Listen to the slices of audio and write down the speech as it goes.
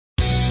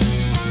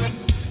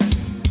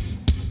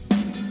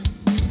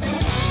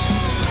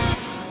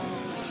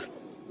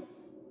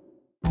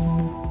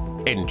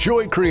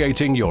Enjoy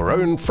creating your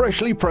own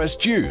freshly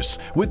pressed juice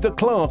with the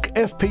Clarke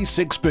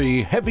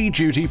FP6B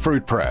heavy-duty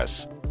fruit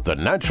press. The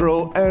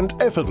natural and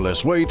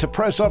effortless way to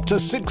press up to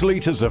 6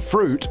 liters of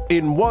fruit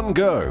in one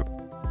go.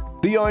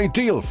 The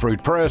ideal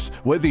fruit press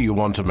whether you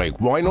want to make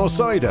wine or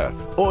cider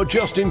or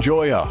just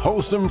enjoy a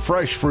wholesome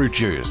fresh fruit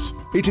juice.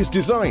 It is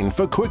designed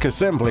for quick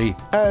assembly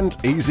and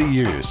easy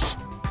use.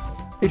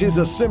 It is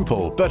a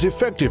simple but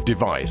effective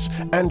device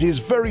and is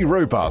very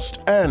robust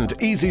and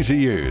easy to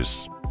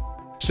use.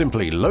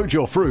 Simply load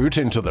your fruit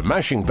into the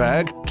mashing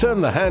bag,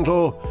 turn the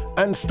handle,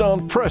 and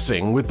start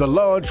pressing with the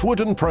large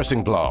wooden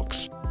pressing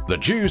blocks. The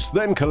juice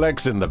then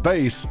collects in the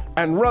base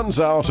and runs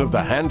out of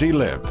the handy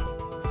lip.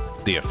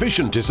 The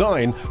efficient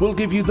design will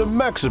give you the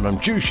maximum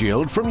juice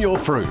yield from your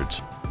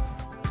fruit.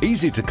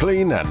 Easy to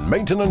clean and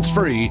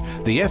maintenance-free,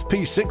 the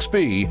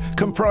FP6B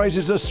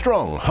comprises a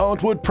strong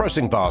hardwood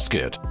pressing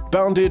basket,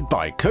 bounded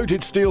by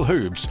coated steel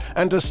hoops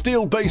and a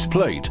steel base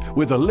plate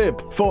with a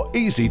lip for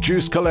easy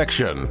juice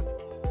collection.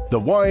 The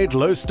wide,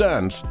 low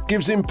stance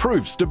gives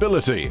improved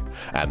stability,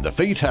 and the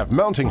feet have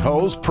mounting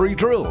holes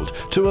pre-drilled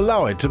to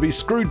allow it to be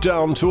screwed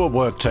down to a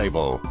work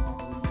table.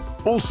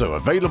 Also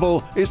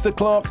available is the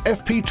Clarke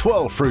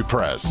FP12 fruit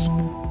press.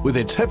 With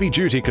its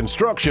heavy-duty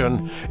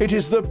construction, it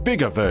is the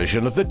bigger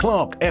version of the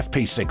Clarke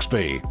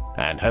FP6B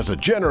and has a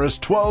generous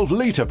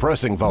 12-litre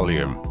pressing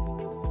volume.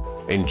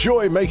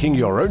 Enjoy making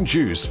your own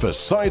juice for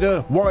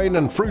cider, wine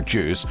and fruit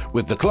juice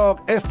with the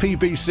Clarke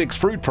FP6B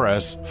fruit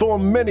press for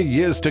many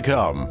years to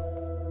come.